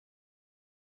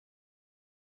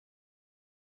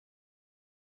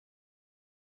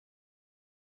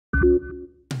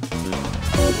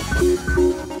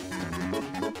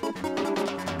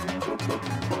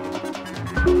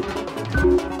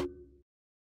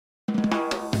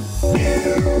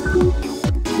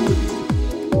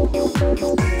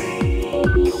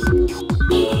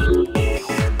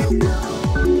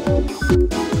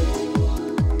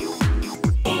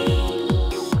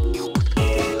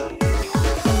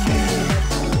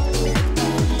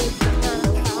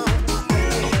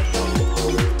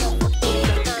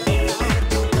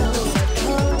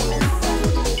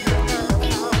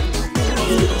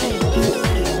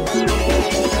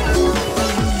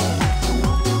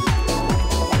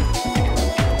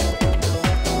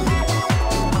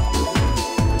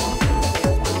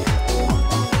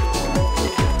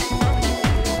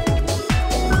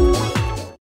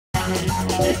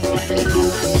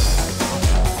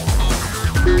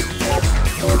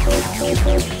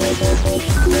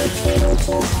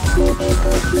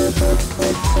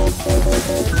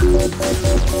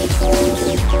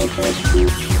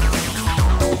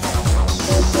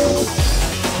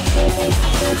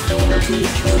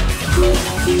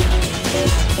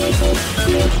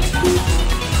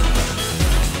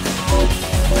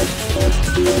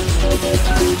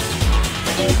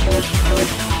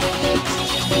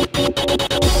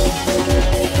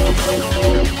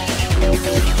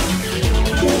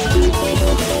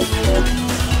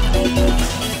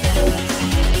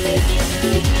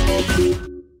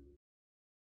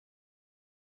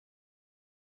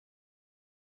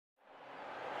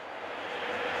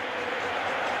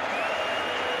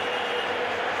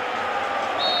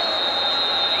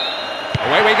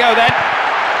Away we go then.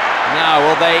 Now,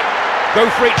 will they go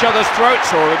for each other's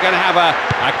throats, or are we going to have a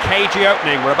cagey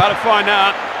opening? We're about to find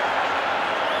out.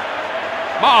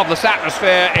 Marvellous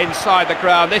atmosphere inside the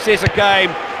ground. This is a game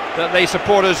that the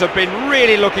supporters have been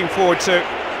really looking forward to.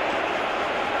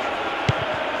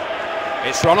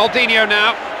 It's Ronaldinho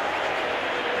now.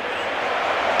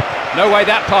 No way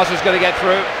that pass is going to get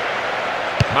through.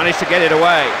 Managed to get it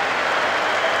away.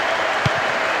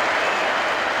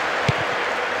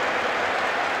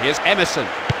 Here's Emerson.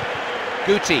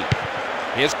 Guti.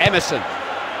 Here's Emerson.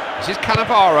 This is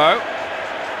Cannavaro.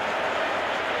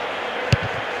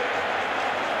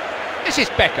 This is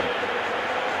Beckham.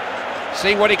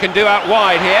 Seeing what he can do out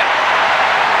wide here.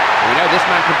 We know this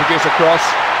man can produce a cross.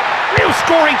 Real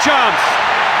scoring chance.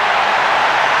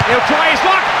 He'll try his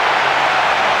luck.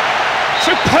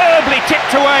 Superbly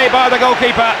tipped away by the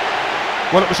goalkeeper.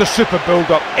 Well, it was a super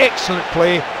build-up. Excellent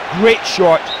play. Great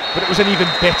shot. But it was an even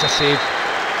better save.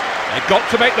 They've got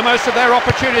to make the most of their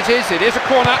opportunities. It is a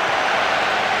corner.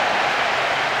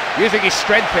 Using his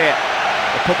strength here.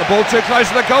 They put the ball too close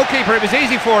to the goalkeeper. It was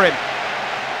easy for him.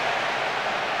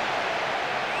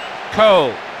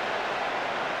 Cole.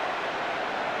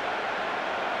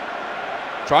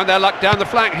 Trying their luck down the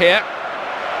flank here.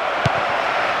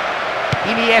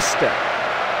 Iniesta.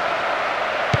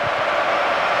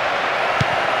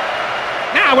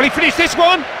 Now, will he finish this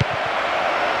one?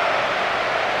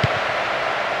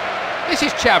 This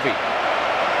is Xavi.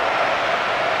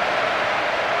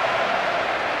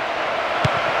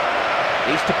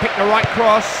 Needs to pick the right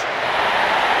cross.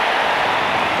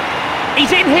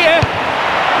 He's in here.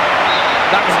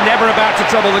 That was never about to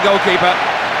trouble the goalkeeper.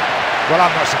 Well,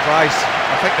 I'm not surprised.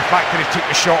 I think the fact that he took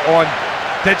the shot on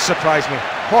did surprise me.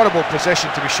 Horrible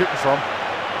position to be shooting from.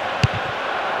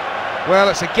 Well,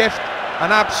 it's a gift,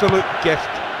 an absolute gift.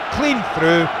 Clean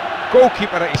through,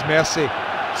 goalkeeper at his mercy.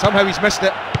 Somehow he's missed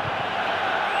it.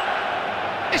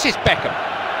 This is Beckham.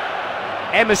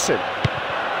 Emerson.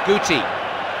 Guti.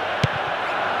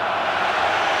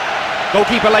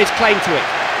 Goalkeeper lays claim to it.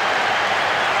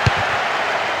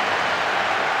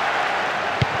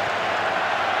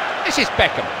 This is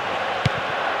Beckham.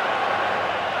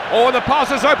 Oh, the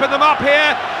passers open them up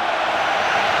here.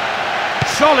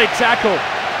 Solid tackle.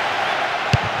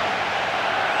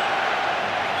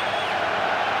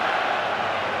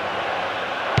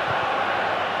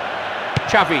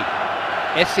 Xavi.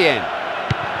 Essien.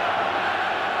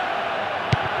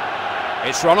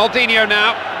 It's Ronaldinho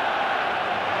now.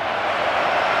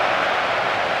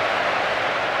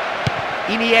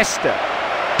 Iniesta.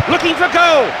 Looking for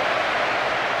goal.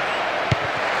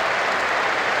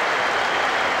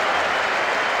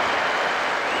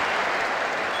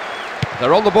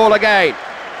 They're on the ball again.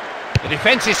 The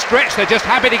defence is stretched, they're just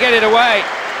happy to get it away.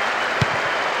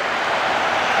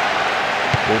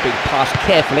 Ball being passed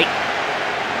carefully.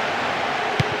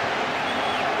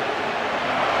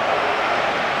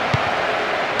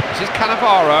 This is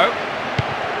Cannavaro.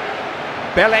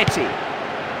 Belletti.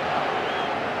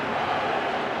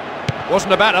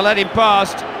 Wasn't about to let him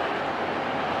past.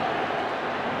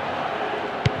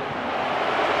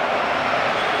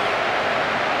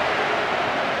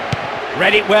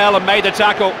 Read it well and made the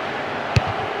tackle.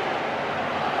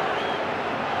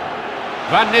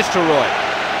 Van Nistelrooy.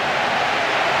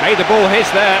 Made the ball his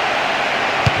there.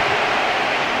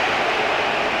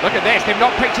 Look at this, they've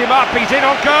not picked him up, he's in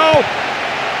on goal!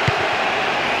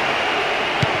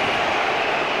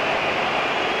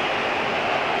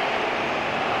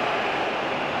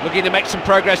 Looking to make some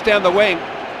progress down the wing.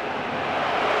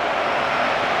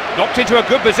 Knocked into a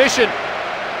good position.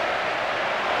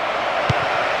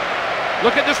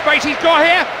 Look at the space he's got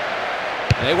here.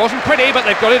 It wasn't pretty, but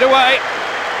they've got it away.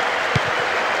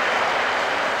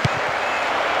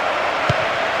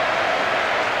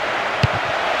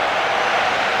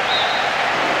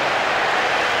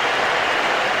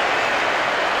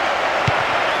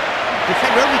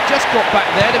 Defender only just got back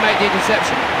there to make the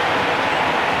interception.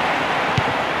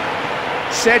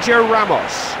 Sergio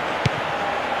Ramos.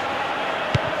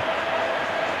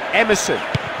 Emerson.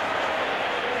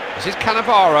 This is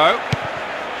Cannavaro.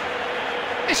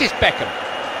 This is Beckham.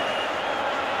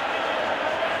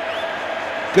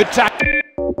 Good tackle.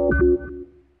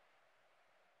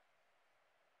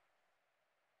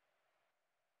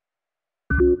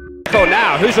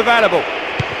 Now, who's available?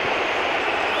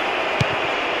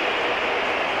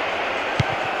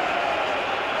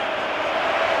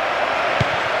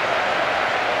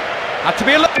 Had to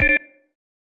be a look.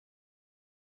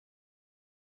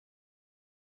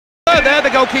 There, the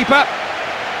goalkeeper.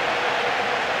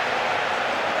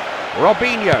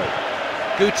 Robinho.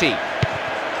 Guti.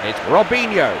 It's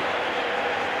Robinho.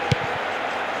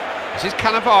 This is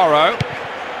Cannavaro.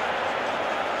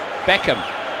 Beckham.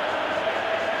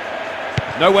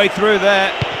 No way through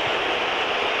there.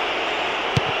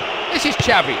 This is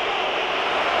Xavi.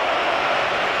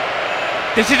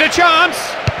 This is a chance.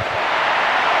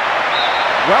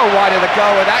 Well wide of the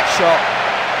goal with that shot.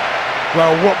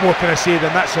 Well, what more can I say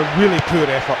than that's a really poor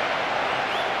effort.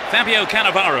 Fabio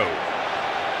Cannavaro.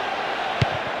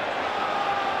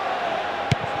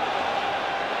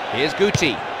 Here's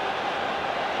Guti.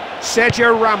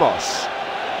 Sergio Ramos.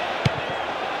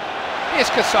 Here's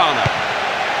Cassano.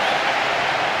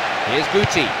 Here's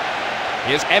Guti.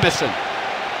 Here's Emerson.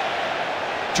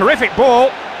 Terrific ball.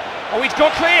 Oh, he's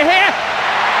got clear here.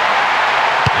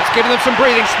 That's giving them some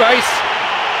breathing space.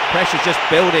 Pressure's just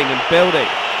building and building.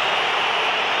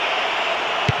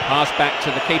 Pass back to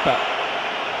the keeper.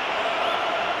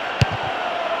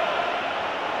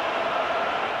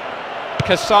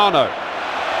 Cassano.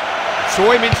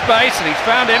 Saw him in space and he's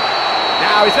found him.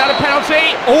 Now, is that a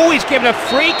penalty? Oh, he's given a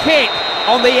free kick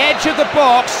on the edge of the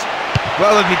box.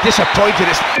 Well, they'll be disappointed.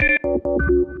 It's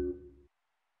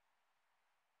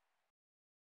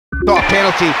not a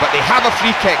penalty, but they have a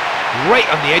free kick right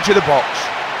on the edge of the box.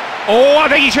 Oh, I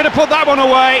think he should have put that one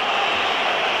away.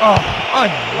 Oh,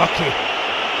 unlucky.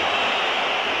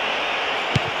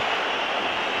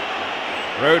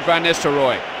 Ruud van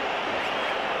Nistelrooy.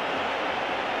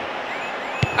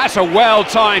 That's a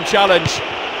well-timed challenge.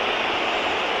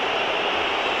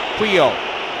 Puyol.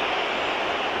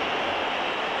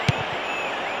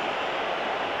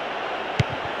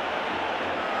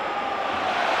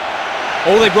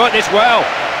 Oh, they've worked this well.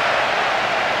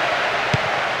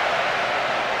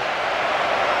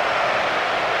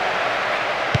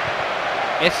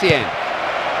 Essien.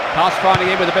 Pass finding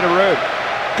him with a bit of room.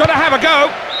 Got to have a go.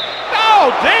 Oh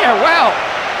dear, well,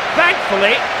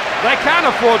 thankfully they can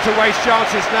afford to waste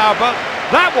chances now, but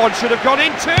that one should have gone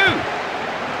in too.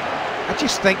 I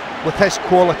just think with his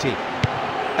quality,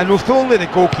 and with only the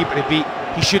goalkeeper to beat,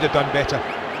 he should have done better.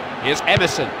 Here's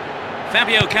Emerson.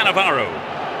 Fabio Cannavaro.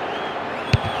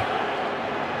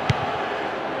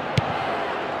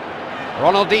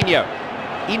 Ronaldinho.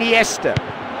 Iniesta.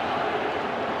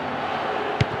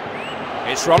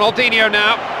 It's Ronaldinho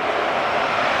now.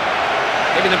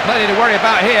 Giving them plenty to worry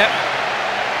about here.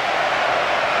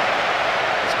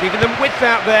 It's giving them width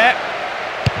out there.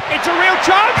 It's a real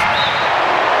chance!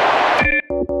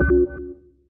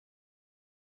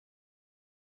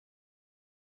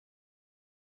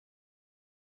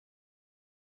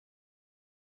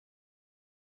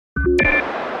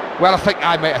 Well, I think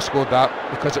I might have scored that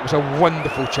because it was a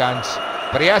wonderful chance.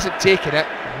 But he hasn't taken it.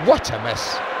 What a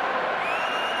miss.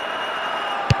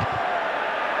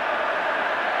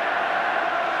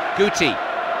 Guti.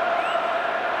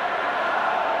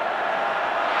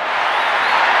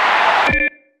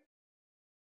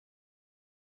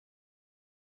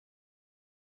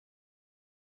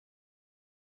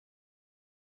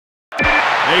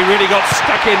 He really got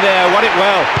stuck in there, won it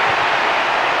well.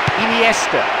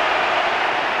 Iniesta.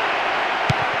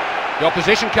 The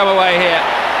opposition come away here.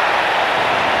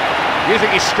 Using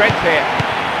his strength here.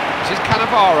 This is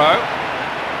Cannavaro.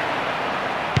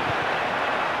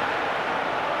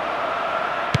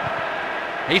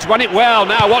 He's won it well.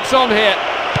 Now, what's on here?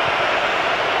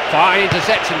 Fine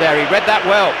interception there, he read that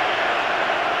well.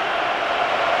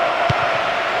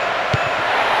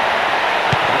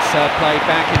 That's played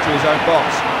back into his own box.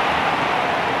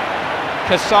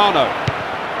 Cassano,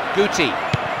 Guti,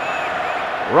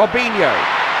 Robinho,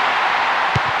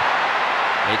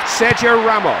 it's Sergio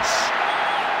Ramos.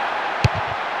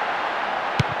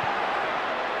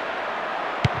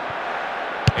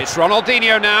 It's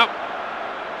Ronaldinho now.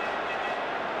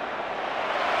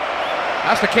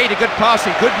 That's the key to good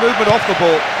passing, good movement off the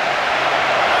ball.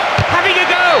 Having a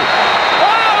go!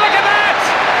 Oh, look at that!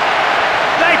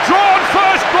 They've drawn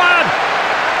first blood!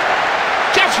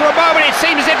 Just for a moment it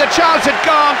seemed as if the chance had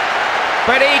gone,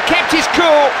 but he kept his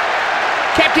cool,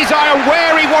 kept his eye on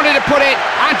where he wanted to put it,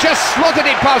 and just slotted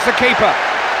it past the keeper.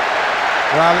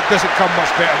 Well, it doesn't come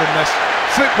much better than this.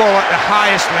 Football at the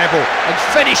highest level, and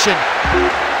finishing.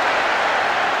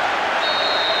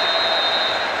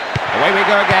 Away we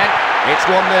go again. It's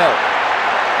 1-0.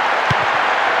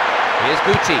 Here's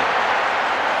Guti.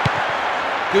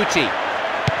 Guti.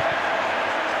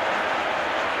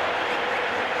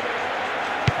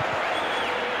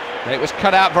 It was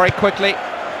cut out very quickly.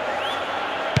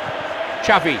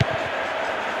 Xavi.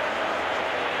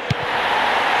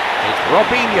 It's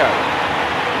Robinho.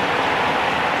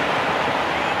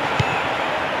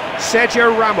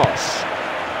 Sergio Ramos.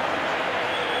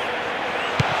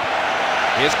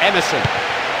 Here's Emerson.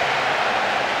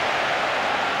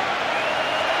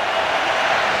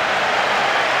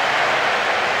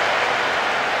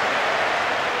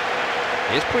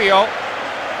 Here's Puyol.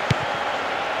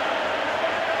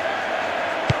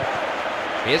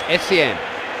 Here's Essien.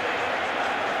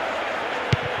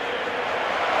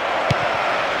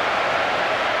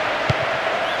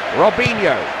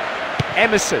 Robinho.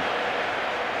 Emerson.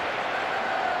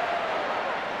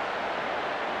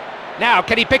 Now,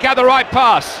 can he pick out the right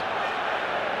pass?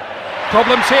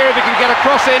 Problems here if he can get a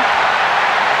cross in.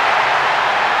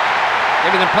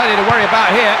 Giving them plenty to worry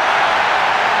about here.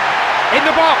 In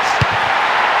the box.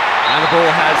 And the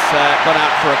ball has gone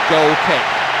out for a goal kick.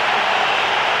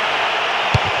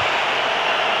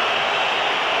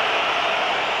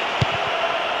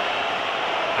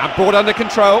 And ball under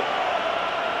control.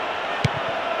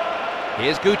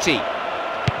 Here's Guti.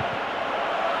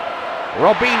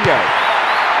 Robinho.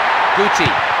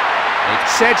 Guti.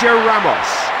 It's Sergio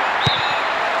Ramos.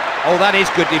 Oh, that is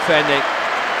good defending.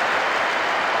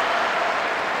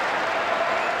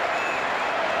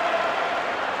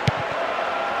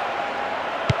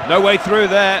 No way through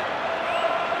there.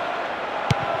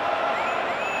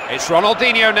 It's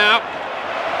Ronaldinho now.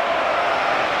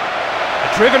 A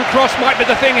driven cross might be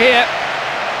the thing here.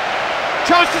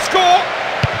 Chance to score.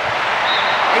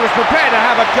 He was prepared to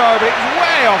have a go, but it was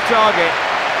way off target.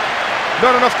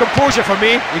 Not enough composure for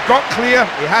me. He got clear,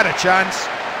 he had a chance.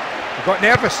 He got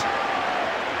nervous.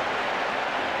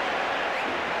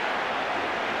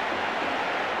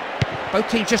 Both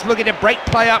teams just looking to break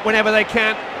play up whenever they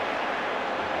can.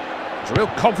 There's real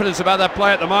confidence about their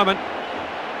play at the moment.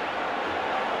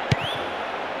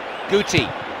 Guti.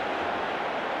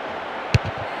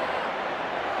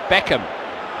 Beckham.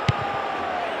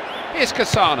 Here's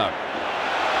Cassano.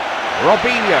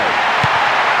 Robinho.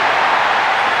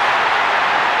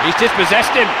 He's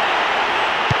dispossessed him.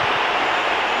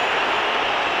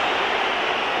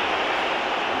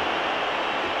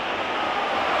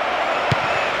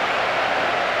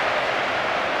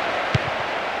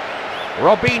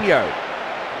 Robinho.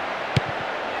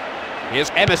 Here's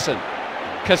Emerson.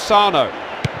 Cassano.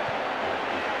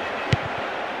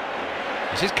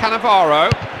 This is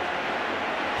Cannavaro.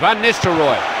 Van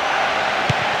Nistelrooy.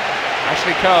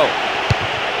 Ashley Cole.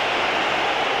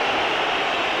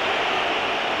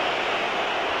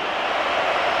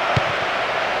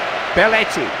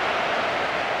 Belletti.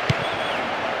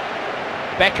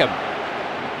 Beckham.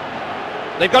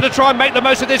 They've got to try and make the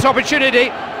most of this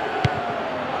opportunity.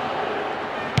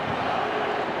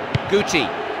 Guti.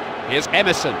 Here's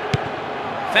Emerson.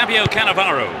 Fabio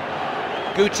Cannavaro.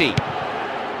 Guti.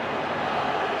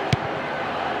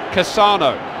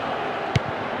 Cassano.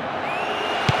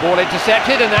 Ball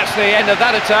intercepted, and that's the end of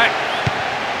that attack.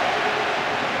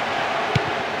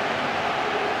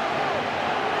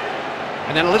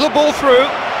 And then a little ball through.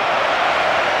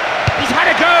 He's had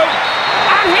a go,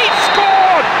 and he's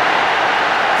scored!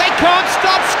 They can't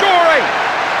stop scoring!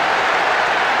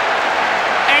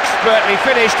 Expertly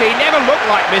finished, he never looked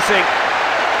like missing.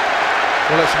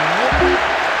 Well, it's...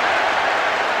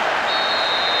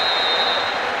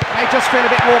 They just feel a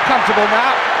bit more comfortable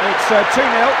now. It's 2-0.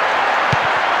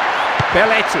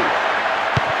 Belletti.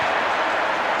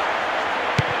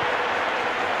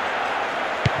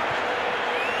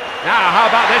 Now, how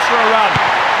about this for a run?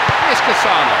 Here's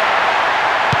Cassano.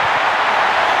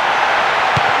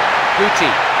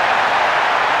 Guti.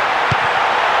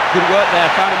 Good work there,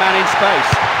 found a man in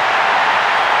space.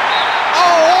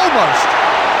 Oh, almost!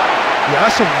 Yeah,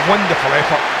 that's a wonderful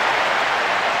effort.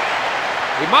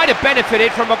 He might have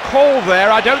benefited from a call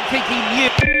there, I don't think he knew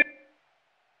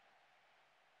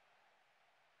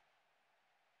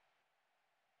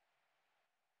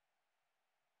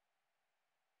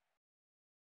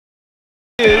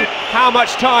how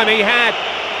much time he had.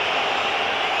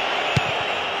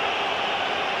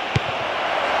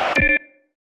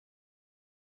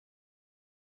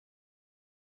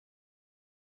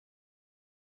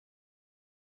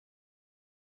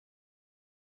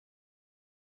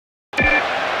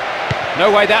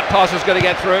 No way that pass was going to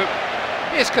get through.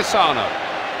 Here's Cassano.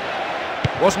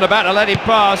 Wasn't about to let him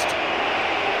past.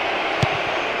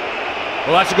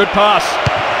 Well, that's a good pass.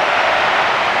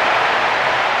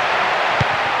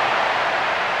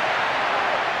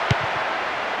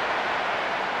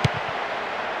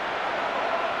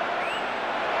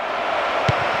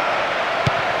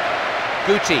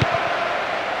 Guti.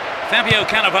 Fabio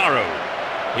Cannavaro.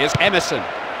 Here's Emerson.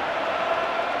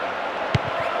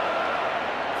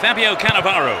 Fabio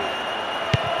Cannavaro.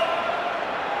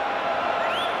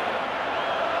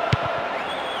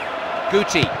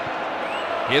 Guti.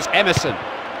 Here's Emerson.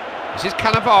 This is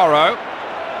Cannavaro.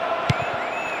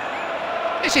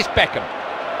 This is Beckham.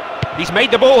 He's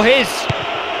made the ball his.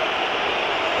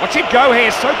 Watch him go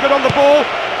here, so good on the ball.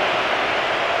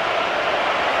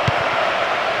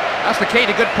 That's the key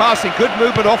to good passing, good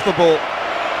movement off the ball.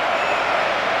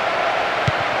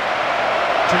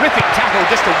 Terrific tackle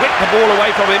just to whip the ball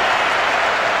away from him.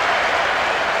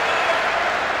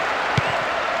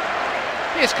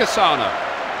 Here's Cassano,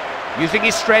 using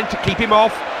his strength to keep him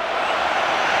off.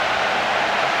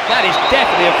 That is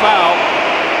definitely a foul.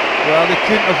 Well, they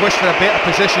couldn't have wished for a better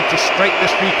position to strike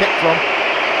this free kick from.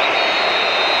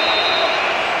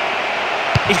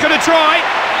 He's going to try.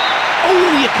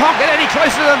 Oh, you can't get any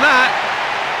closer than that.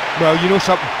 Well, you know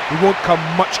something, he won't come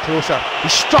much closer. He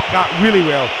struck that really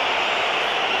well.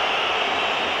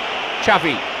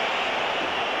 Xavi.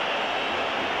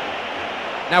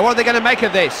 Now what are they going to make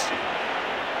of this?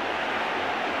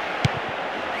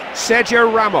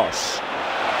 Sergio Ramos.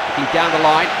 Looking down the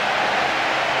line.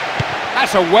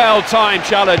 That's a well-timed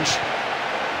challenge.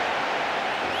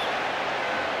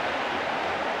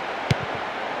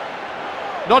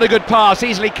 Not a good pass,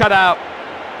 easily cut out.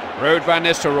 Ruud van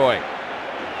Nistelrooy.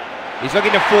 He's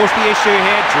looking to force the issue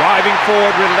here, driving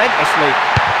forward relentlessly.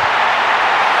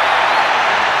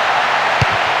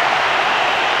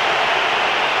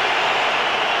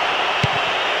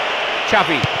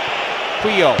 Xavi,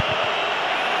 Puyol,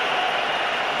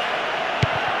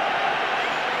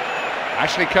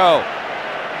 Ashley Cole,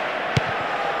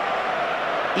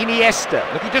 Iniesta,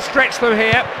 looking to stretch them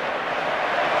here.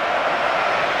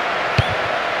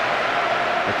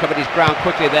 Recovered his ground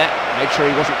quickly there, made sure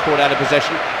he wasn't caught out of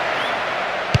possession.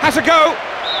 Has a go!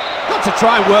 Got to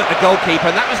try and work the goalkeeper,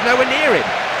 and that was nowhere near him.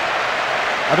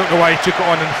 I don't know why he took it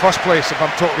on in the first place, if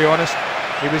I'm totally honest.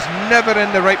 He was never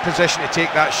in the right position to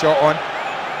take that shot on.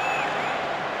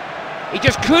 He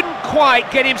just couldn't quite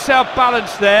get himself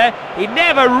balanced there. He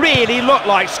never really looked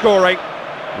like scoring.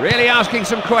 Really asking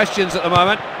some questions at the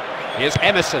moment. Here's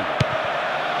Emerson.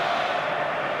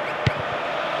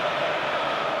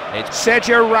 It's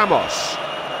Sergio Ramos.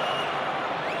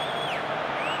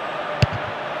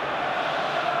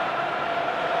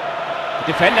 The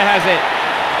defender has it.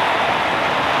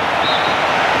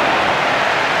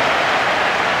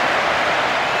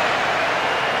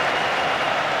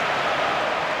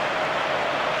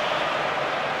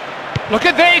 Look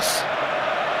at this!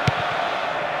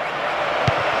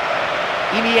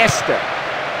 Iniesta.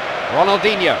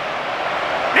 Ronaldinho.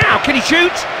 Now, can he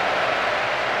shoot?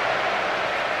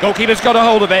 Goalkeeper's got a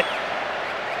hold of it.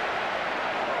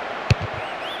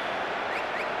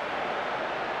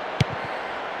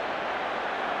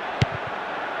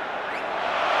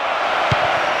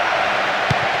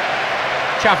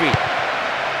 Xavi.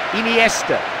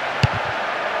 Iniesta.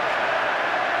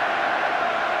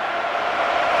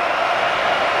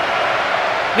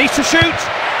 Needs to shoot.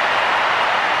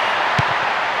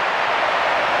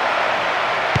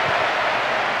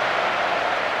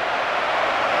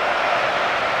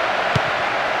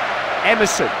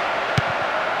 Emerson.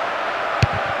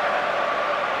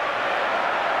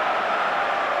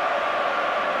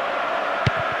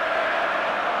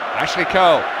 Ashley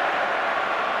Cole.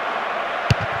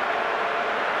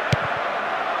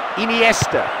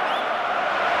 Iniesta.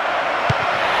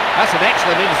 That's an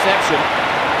excellent interception.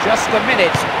 Just a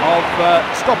minute of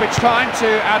stoppage time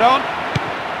to add on.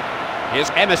 Here's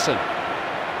Emerson.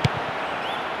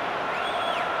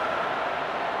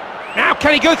 Now,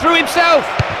 can he go through himself?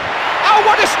 Oh,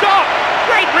 what a stop!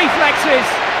 Great reflexes!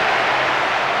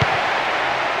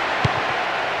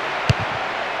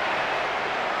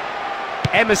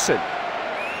 Emerson.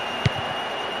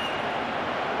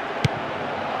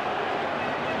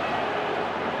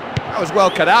 That was well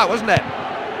cut out, wasn't it?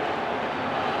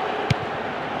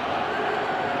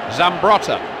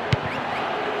 Zambrotta.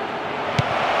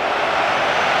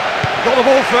 Got the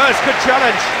ball first, good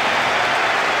challenge.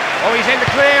 Oh, he's in the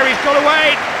clear, he's got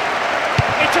away.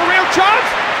 It's a real chance.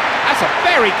 That's a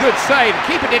very good save.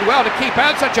 Keeper did well to keep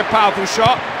out such a powerful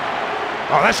shot.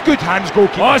 Oh, that's good hands,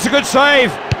 goalkeeper. Oh, it's a good save.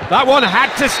 That one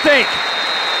had to stick.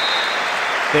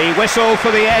 The whistle for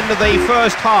the end of the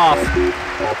first half.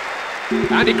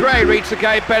 Andy Gray reads the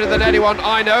game better than anyone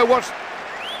I know.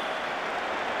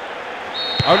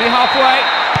 Only halfway.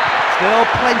 Still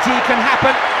plenty can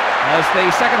happen as the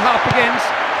second half begins.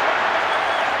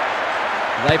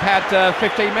 They've had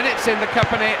 15 minutes in the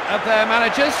company of their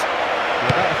managers.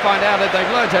 We're about to find out if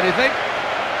they've learned anything.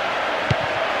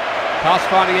 Pass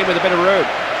finding in with a bit of room.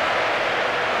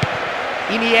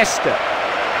 Iniesta.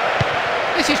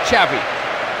 This is Xavi.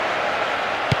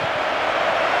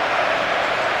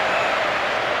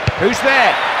 Who's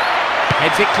there?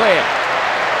 Heads it clear.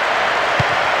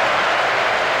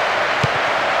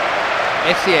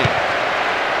 Essien.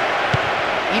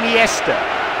 Iniesta.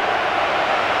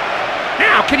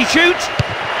 Now, can he shoot?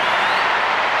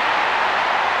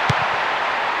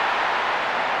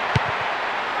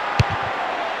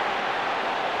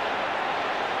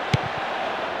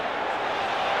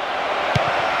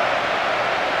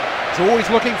 He's always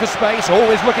looking for space,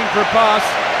 always looking for a pass.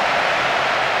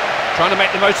 Trying to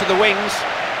make the most of the wings.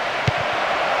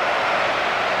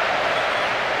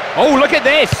 Oh, look at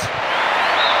this!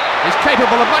 He's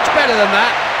capable of much better than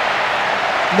that.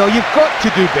 No, you've got to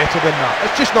do better than that.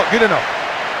 It's just not good enough.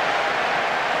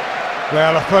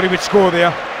 Well, I thought he would score there.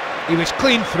 He was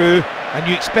clean through, and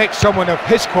you expect someone of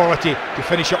his quality to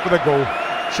finish up with a goal.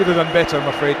 Should have done better, I'm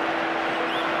afraid.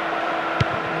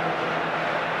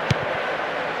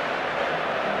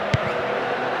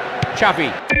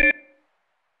 Xavi.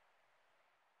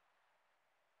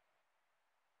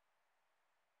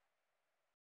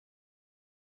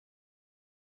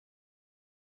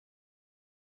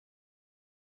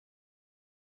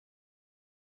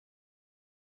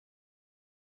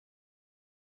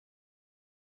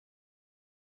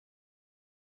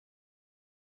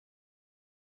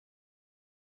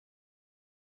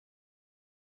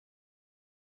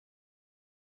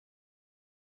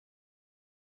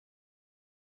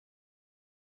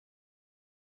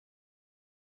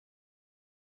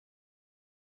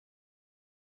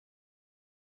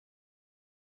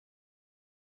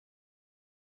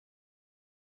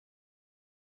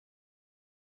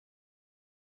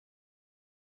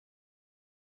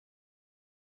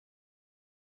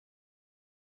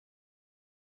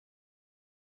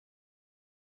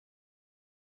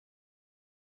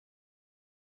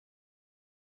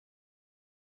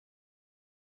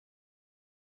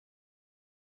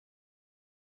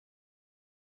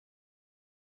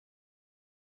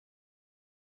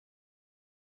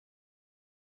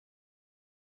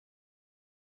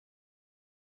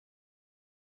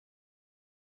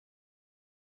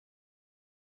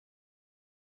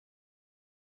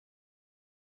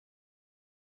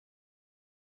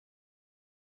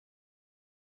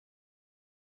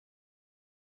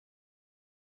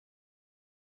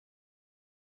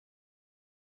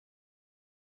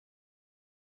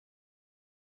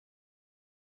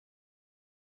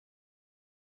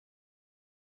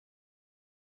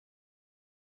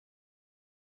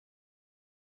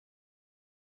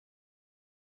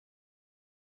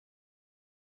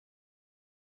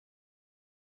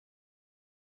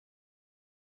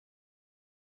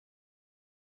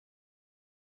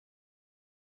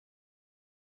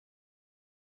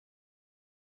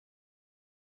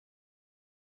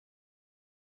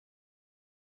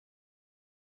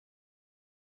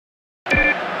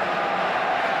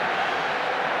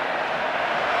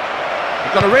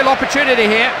 Got a real opportunity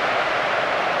here.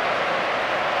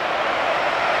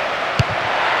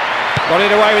 Got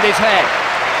it away with his head.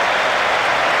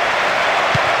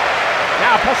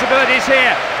 Now possibilities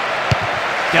here.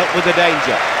 Dealt with the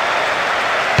danger.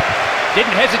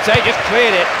 Didn't hesitate, just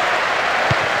cleared it.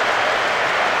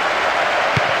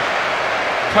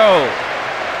 Cole.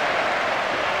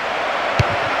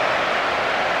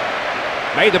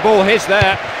 Made the ball his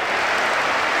there.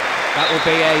 That will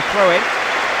be a throw-in.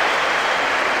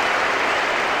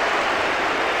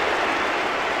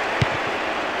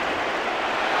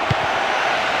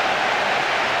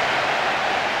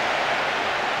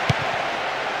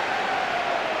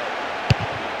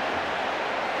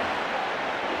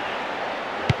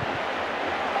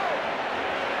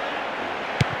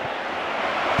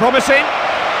 promising.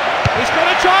 He's got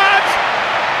a chance.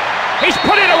 He's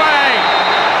put it away.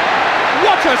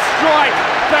 What a strike.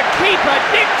 The keeper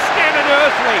didn't stand an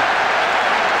earthly.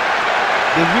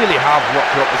 They really have worked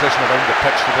their opposition around the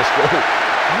pitch for this goal.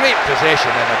 Great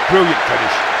possession and a brilliant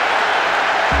finish.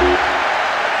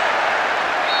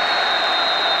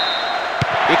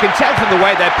 You can tell from the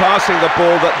way they're passing the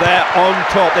ball that they're on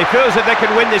top. They feel as if they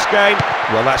can win this game.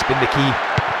 Well, that's been the key.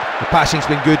 The passing's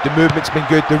been good, the movement's been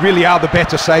good. They really are the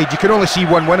better side. You can only see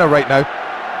one winner right now.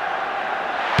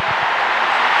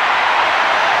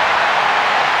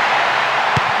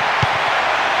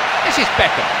 This is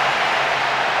Beckham.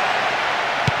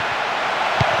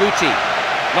 Guti,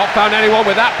 not found anyone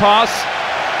with that pass.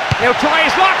 He'll try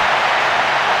his luck.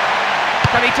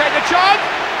 Can he take the chance?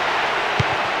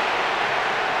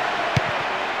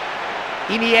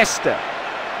 Iniesta.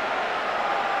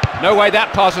 No way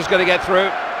that pass was going to get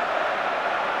through.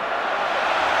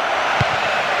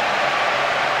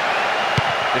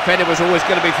 Defender was always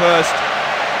going to be first.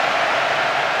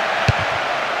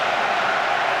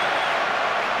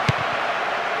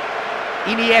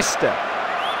 Iniesta.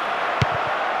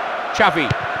 Xavi.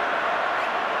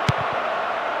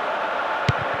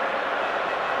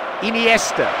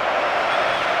 Iniesta.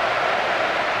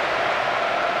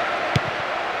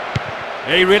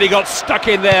 He really got stuck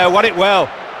in there, won it well.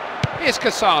 Here's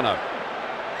Cassano.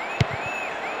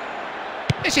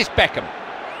 This is Beckham.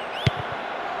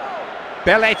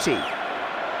 Belletti.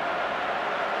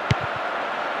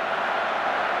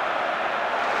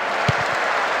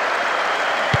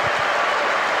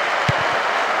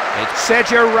 It's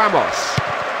Sergio Ramos.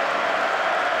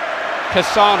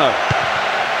 Cassano.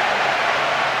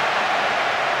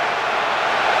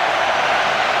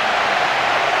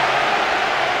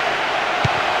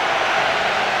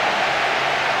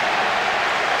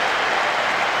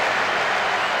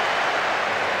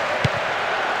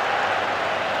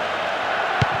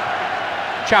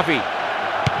 Xavi.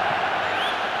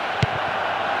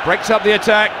 Breaks up the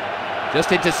attack.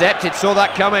 Just intercepted, saw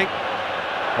that coming.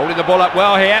 Holding the ball up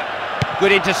well here.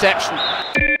 Good interception.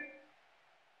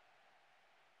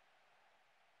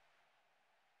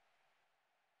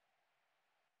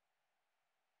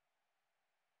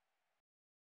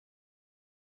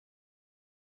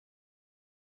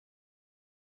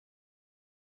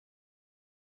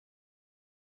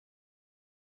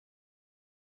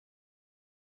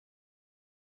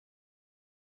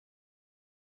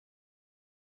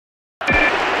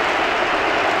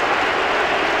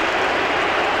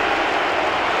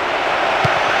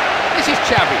 This is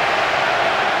Xavi.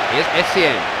 Here's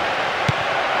Essien.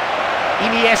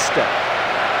 Iniesta.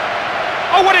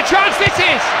 Oh, what a chance this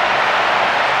is!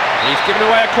 He's given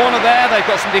away a corner there. They've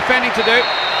got some defending to do.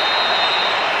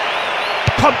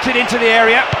 Pumped it into the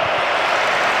area.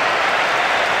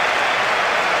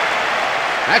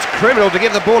 That's criminal to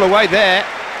give the ball away there.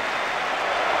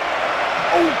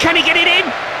 Oh, can he get it in?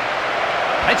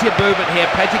 Plenty of movement here,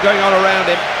 plenty going on around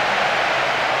him.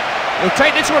 He'll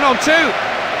take this one on too.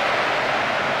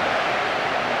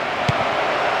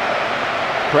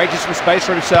 Created some space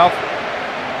for himself.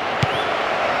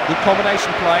 Good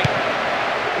combination play.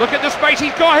 Look at the space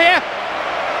he's got here.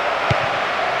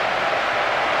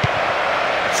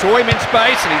 Saw him in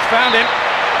space and he's found him.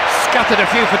 Scattered a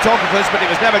few photographers, but it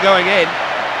was never going in.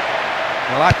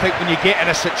 Well, I think when you get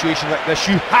in a situation like this,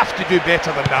 you have to do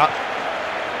better than that.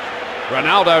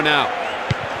 Ronaldo now.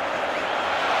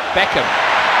 Beckham.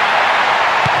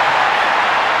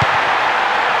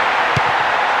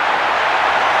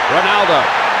 Ronaldo.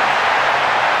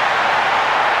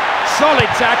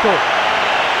 Solid tackle.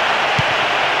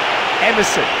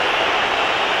 Emerson.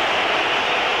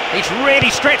 He's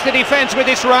really stretched the defence with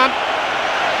this run.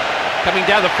 Coming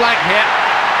down the flank here.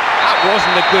 That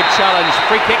wasn't a good challenge.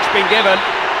 Free kick's been given.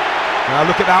 Now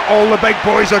look at that, all the big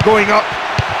boys are going up.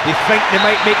 They think they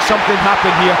might make something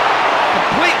happen here.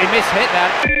 Completely mishit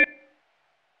that.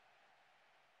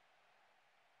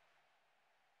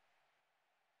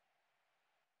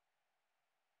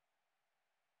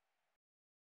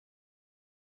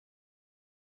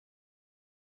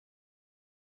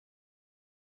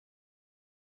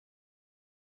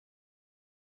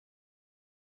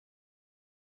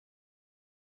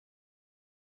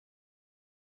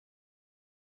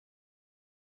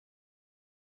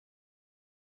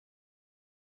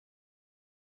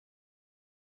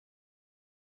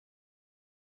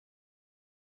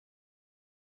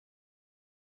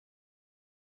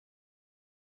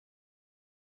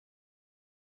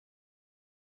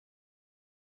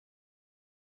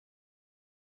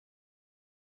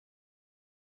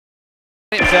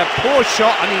 It's a poor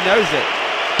shot and he knows it.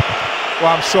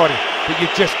 Well, I'm sorry, but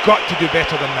you've just got to do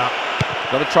better than that.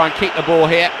 Got to try and keep the ball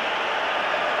here.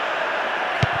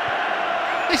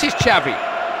 This is Xavi.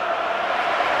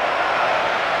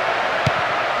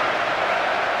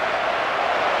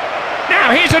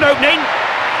 Now here's an opening.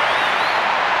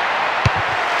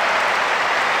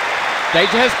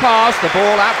 Danger has passed, the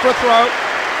ball out for a throw.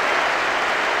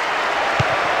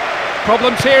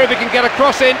 Problems here if he can get a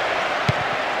cross in.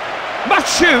 Must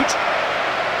shoot.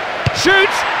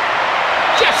 Shoots.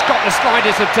 Just got the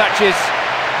slightest of touches.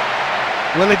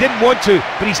 Well, he didn't want to,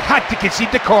 but he's had to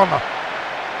concede the corner.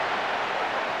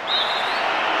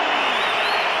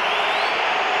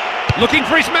 Looking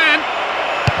for his man.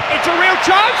 It's a real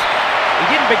chance. He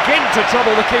didn't begin to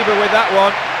trouble the keeper with that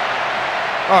one.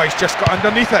 Oh, he's just got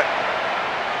underneath it.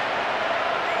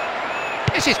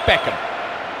 This is Beckham.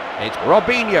 It's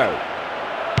Robinho.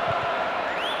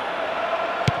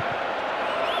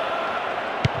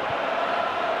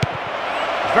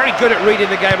 He's very good at reading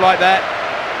the game like that.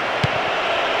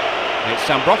 It's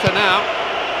Zambrotta now.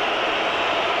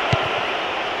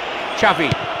 Xavi.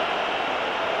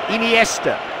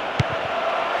 Iniesta.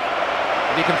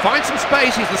 If he can find some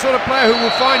space, he's the sort of player who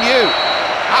will find you.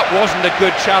 That wasn't a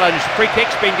good challenge. Free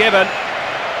kick's been given.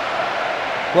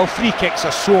 Well, free kicks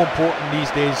are so important these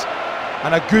days,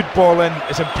 and a good ball in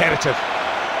is imperative.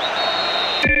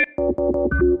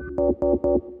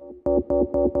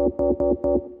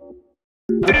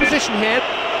 Good position here.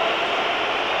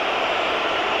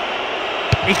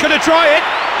 He's going to try it.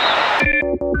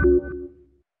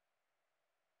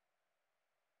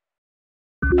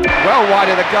 Well wide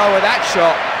of the goal with that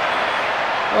shot.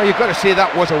 Well, you've got to say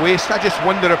that was a waste. I just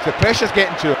wonder if the pressure's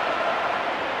getting to him.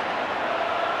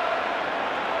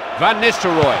 Van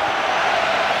Nistelrooy.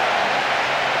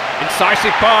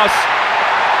 Incisive pass.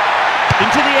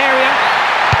 Into the area.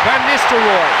 Van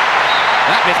Nistelrooy.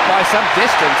 That missed by some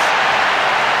distance.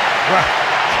 Well,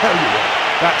 tell you what,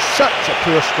 that's such a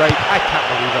poor strike. I can't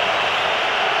believe it.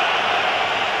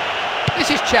 This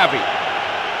is Xavi.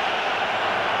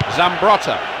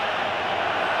 Zambrotta.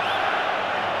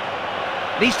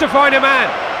 Needs to find a man.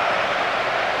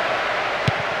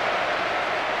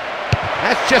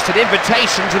 That's just an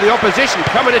invitation to the opposition.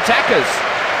 Come and attack us.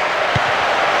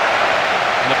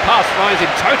 And the pass finds him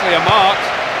totally unmarked.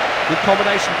 Good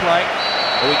combination play.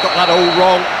 Oh, he got that all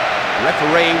wrong. The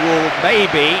referee will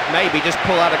maybe just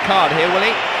pull out a card here, will he?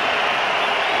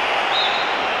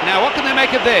 Now, what can they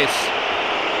make of this?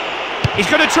 He's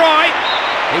going to try.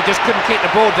 He just couldn't keep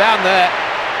the ball down there.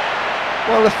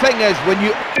 Well, the thing is, when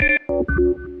you...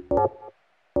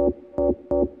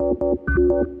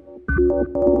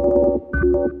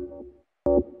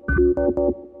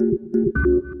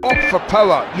 opt for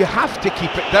power, you have to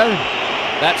keep it down.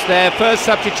 That's their first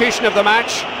substitution of the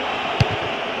match.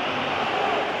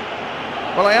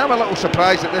 Well, I am a little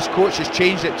surprised that this coach has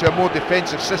changed it to a more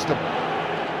defensive system.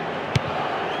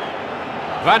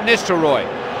 Van Nistelrooy.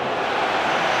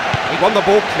 He won the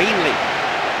ball cleanly.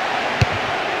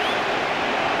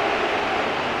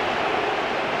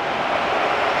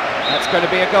 That's going to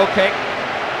be a goal kick.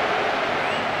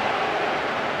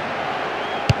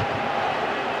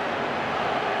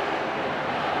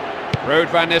 Ruud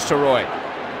van Nistelrooy.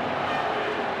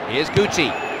 Here's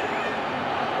Guti.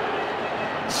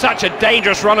 Such a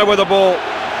dangerous runner with the ball.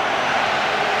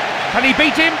 Can he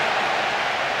beat him?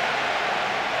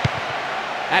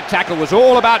 That tackle was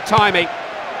all about timing.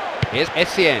 Here's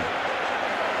Essien.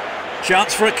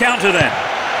 Chance for a counter then.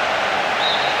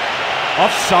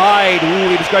 Offside. Ooh,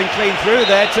 he was going clean through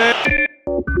there too.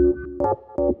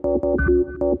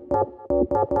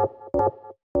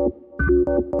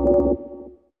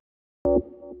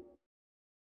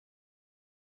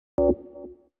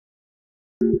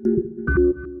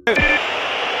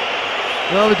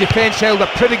 Well, the defence held a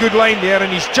pretty good line there,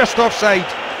 and he's just offside.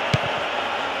 He's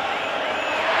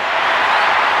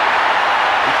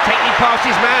taking past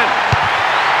his man.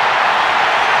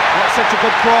 Not such a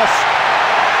good cross.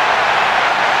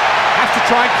 Has to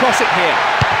try and cross it here.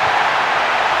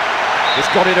 He's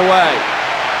got it away.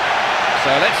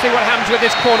 So let's see what happens with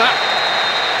this corner.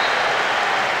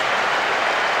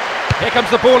 Here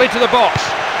comes the ball into the box.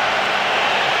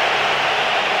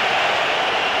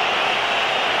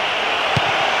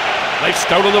 They've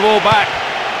stolen the ball back.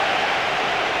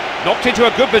 Knocked into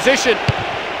a good position.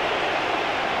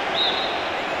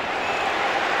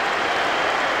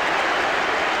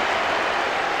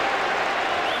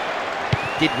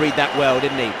 Did read that well,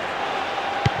 didn't he?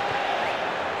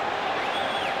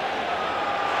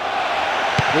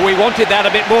 Well, we wanted that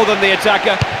a bit more than the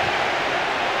attacker.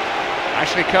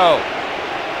 Ashley Cole.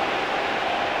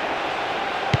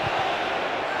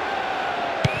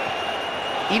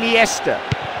 Iniesta.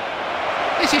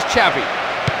 This is Xavi.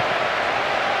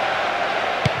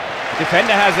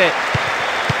 Defender has it.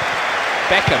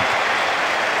 Beckham.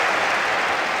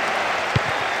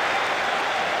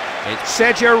 It's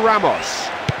Sergio Ramos.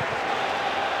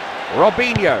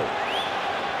 Robinho.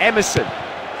 Emerson.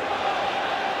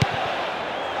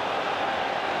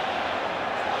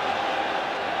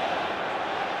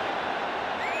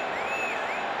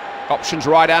 Options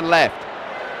right and left.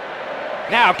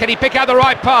 Now, can he pick out the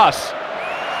right pass?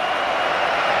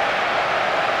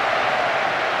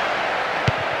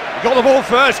 Got the ball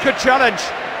first, good challenge.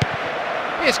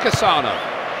 Here's Cassano.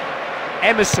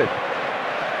 Emerson.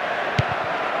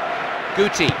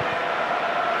 Guti.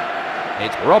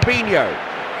 It's Robinho.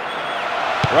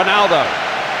 Ronaldo.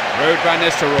 Ruud van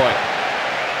Nistelrooy.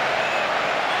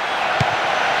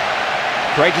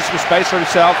 Created some space for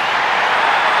himself.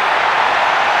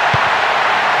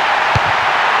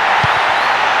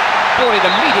 Ball is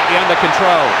immediately under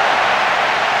control.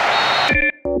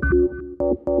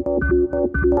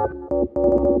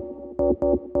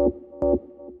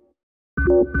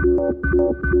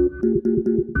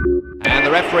 And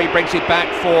the referee brings it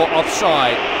back for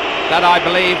offside. That, I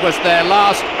believe, was their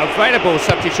last available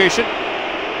substitution.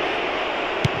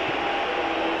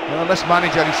 Well, this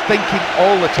manager, he's thinking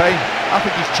all the time. I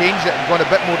think he's changed it and gone a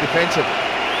bit more defensive.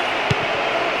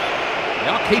 They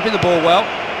are keeping the ball well.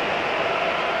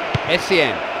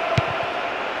 Essien.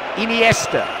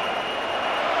 Iniesta.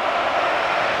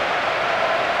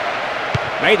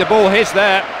 Made the ball his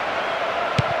there.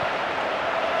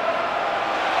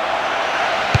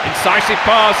 Incisive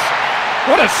pass.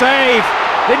 What a save!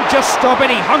 Didn't just stop it,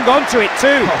 he hung on to it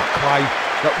too. Oh, Clive,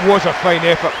 that was a fine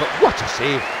effort, but what a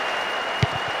save.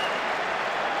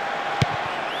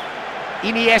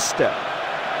 Iniesta.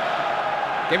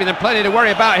 Giving them plenty to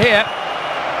worry about here.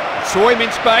 Saw him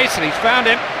in space and he's found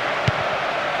him.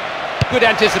 Good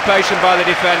anticipation by the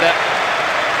defender.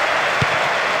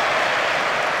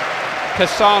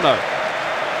 Cassano.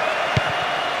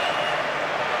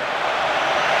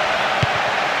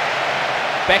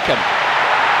 Beckham.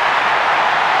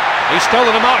 He's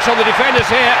stolen a march on the defenders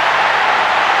here.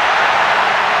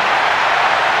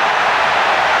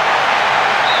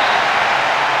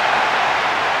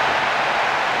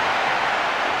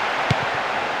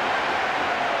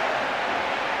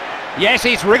 Yes,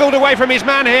 he's wriggled away from his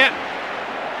man here.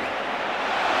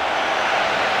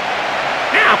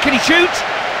 Now, can he shoot?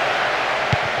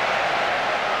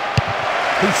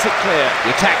 Keeps it clear. The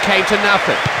attack came to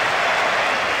nothing.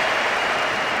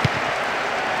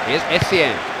 Here's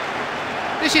Essien.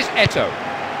 This is Eto'o.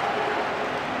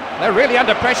 They're really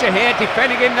under pressure here,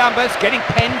 defending in numbers, getting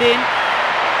penned in.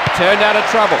 Turned out of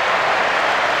trouble.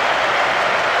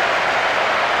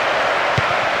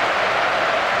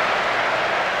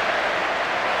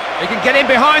 He can get in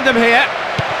behind them here.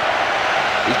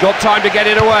 He's got time to get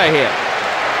it away here.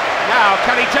 Now,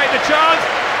 can he take the chance?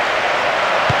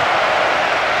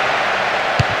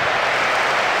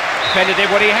 Defender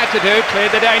did what he had to do, cleared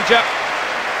the danger.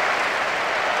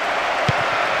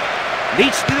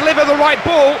 Needs to deliver the right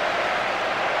ball.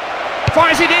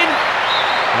 Fires it in.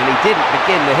 And he didn't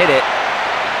begin to hit it.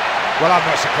 Well, I'm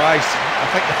not surprised. I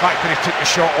think the fact that he took the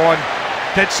shot on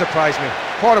did surprise me.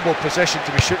 Horrible position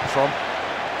to be shooting from.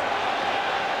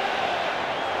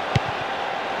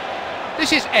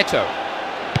 This is Eto'o.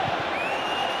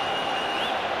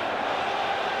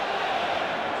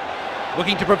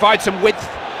 Looking to provide some width.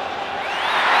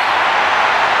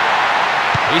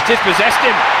 He's dispossessed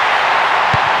him.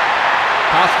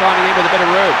 Pass finding in with a bit of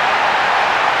room.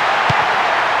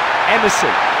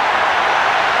 Emerson.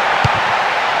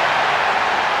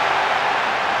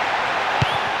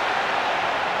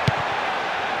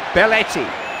 Belletti.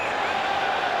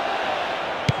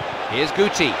 Here's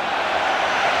Guti.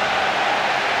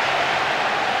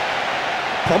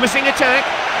 Promising attack.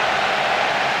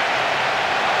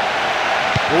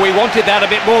 Oh, he wanted that a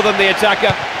bit more than the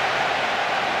attacker.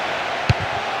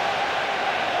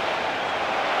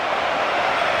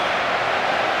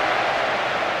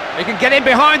 He can get in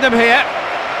behind them here.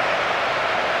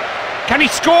 Can he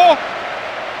score?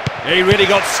 He really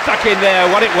got stuck in there,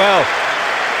 won it well.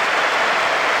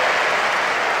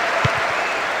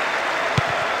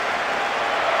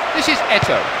 This is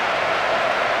Eto'o.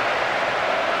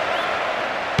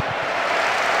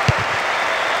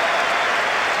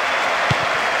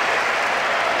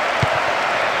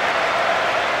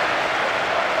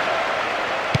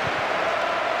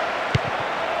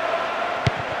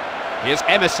 Here's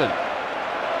Emerson.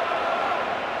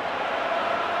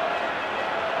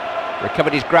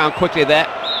 Recovered his ground quickly there.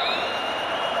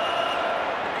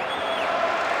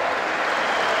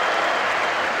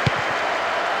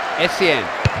 Essien.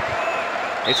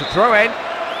 It's a throw in.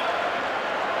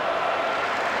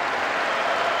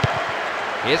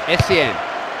 Here's Essien.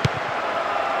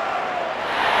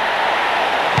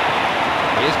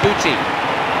 Here's Guti.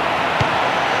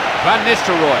 Van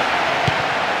Nistelrooy.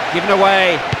 Given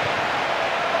away.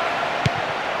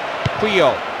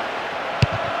 Puyol.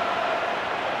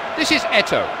 This is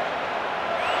Eto'o.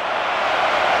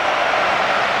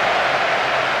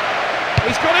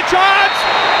 He's got a chance!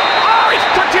 Oh, he's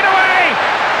tucked it away!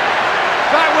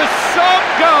 That was some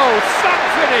goal, some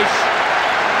finish.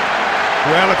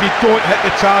 Well, if you don't hit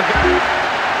the target...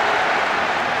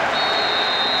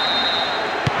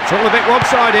 It's all a bit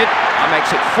one-sided. That makes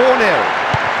it 4-0.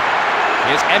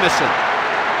 Here's Emerson.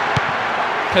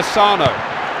 Cassano.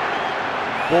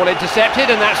 Ball intercepted,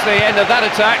 and that's the end of that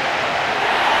attack.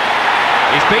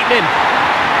 He's beaten him.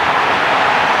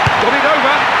 Got it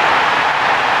over.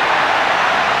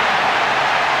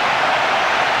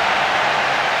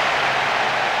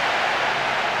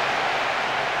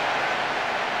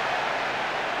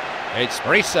 It's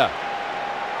Brisa.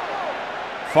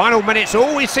 Final minutes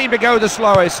always seem to go the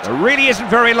slowest. There really isn't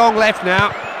very long left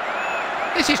now.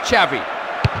 This is Xavi.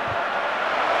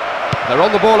 They're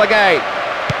on the ball again.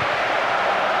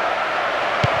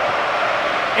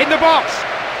 In the box.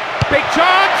 Big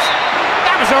chance.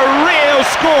 That was a real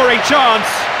scoring chance.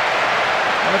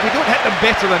 Well, if you don't hit them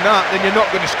better than that, then you're not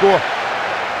going to score.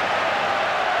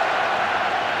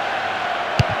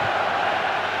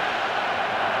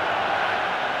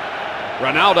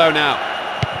 Ronaldo now.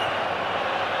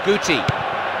 Guti.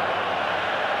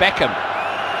 Beckham.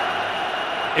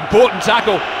 Important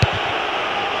tackle.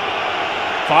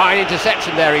 Fine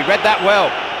interception there, he read that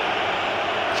well.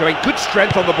 Showing good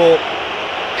strength on the ball.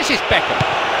 This is Beckham.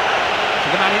 To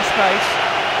the man in space.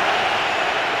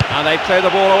 And they clear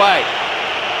the ball away.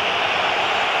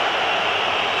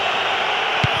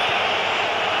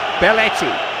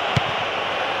 Belletti.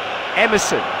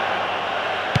 Emerson.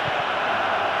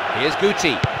 Here's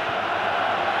Guti.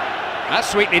 That's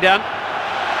sweetly done.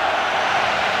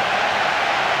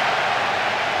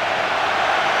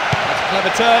 That's a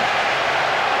clever turn.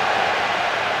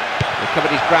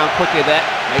 Recovered his ground quickly there.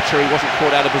 Made sure he wasn't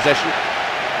caught out of possession.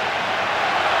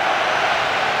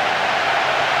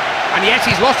 And yes,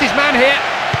 he's lost his man here.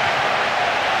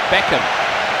 Beckham.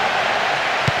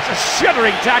 It's a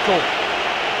shuddering tackle.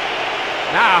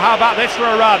 Now, how about this for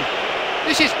a run?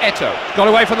 This is Eto'o. Got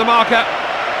away from the marker.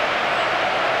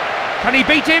 Can he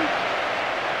beat him?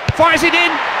 Fires it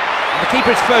in. And the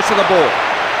keeper is first to the ball.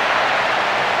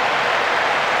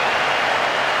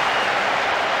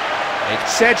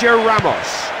 It's Sergio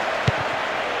Ramos.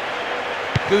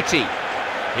 Guti.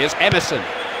 Here's Emerson.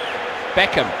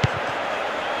 Beckham.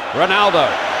 Ronaldo.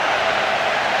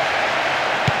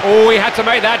 Oh, he had to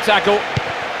make that tackle.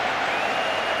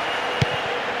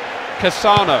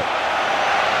 Cassano.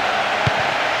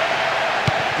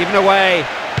 Given away.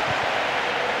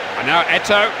 And now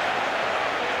Eto'o.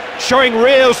 Showing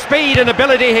real speed and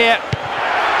ability here.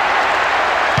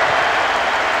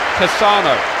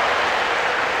 Cassano.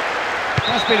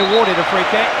 Has been awarded a free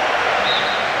kick.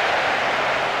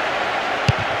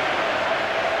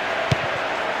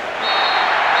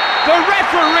 The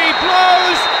referee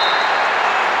blows.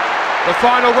 The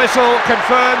final whistle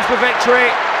confirms the victory.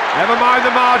 Never mind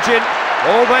the margin.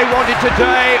 All they wanted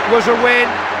today was a win.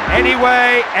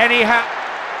 Anyway, anyhow.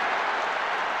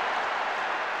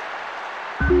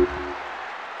 Thank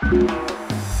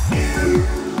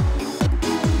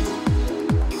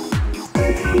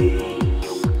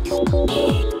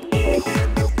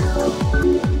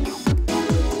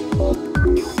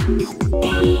you.